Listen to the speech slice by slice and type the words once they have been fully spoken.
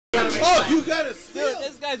Oh, you gotta steal. Dude,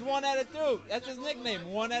 this guy's 1 out of 2. That's his nickname,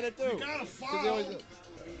 1 out of 2. You gotta foul.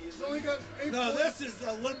 He's only got 8 No, points. this is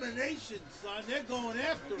elimination, son. They're going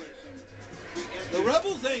after it. The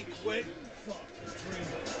Rebels ain't quitting.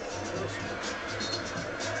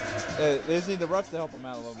 They just need the refs to help him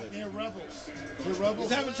out a little bit. They're rebels. They're rebels.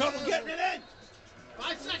 He's having trouble getting it in.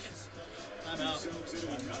 5 seconds. I'm out.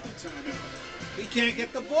 He can't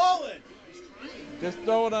get the ball in. Just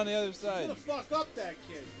throw it on the other He's side. gonna fuck up that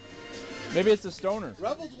kid. Maybe it's a stoner.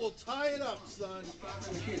 Rebels will tie it up, son.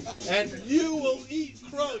 And you will eat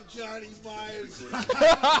crow, Johnny Myers.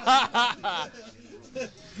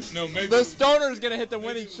 No, maybe The stoner's gonna hit the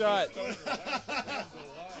winning shot.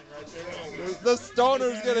 The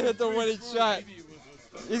stoner's gonna hit the winning shot.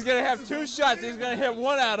 He's gonna have 2 shots. He's gonna hit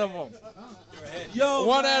 1 out of them. Yo,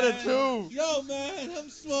 1 man. out of 2. Yo, man, I'm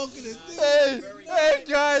smoking it. Hey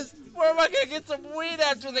guys, where am I gonna get some weed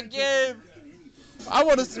after the game? I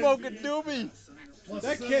want to smoke a doobie.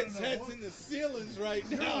 That kid's head's in the ceilings right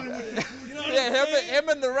now. You know what Yeah, I'm saying? him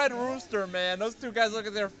and the Red Rooster, man. Those 2 guys look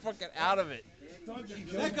like they're fucking out of it.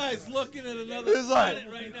 That guy's looking at another He's like,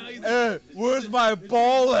 planet right now. He's hey, where's my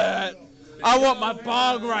ball at? I want my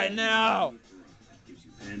bong right now.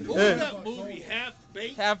 What was that movie, Half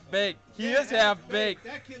Baked? Half baked. He is half baked.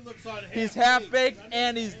 That kid looks on half He's half baked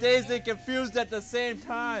and he's dazed and confused at the same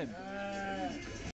time.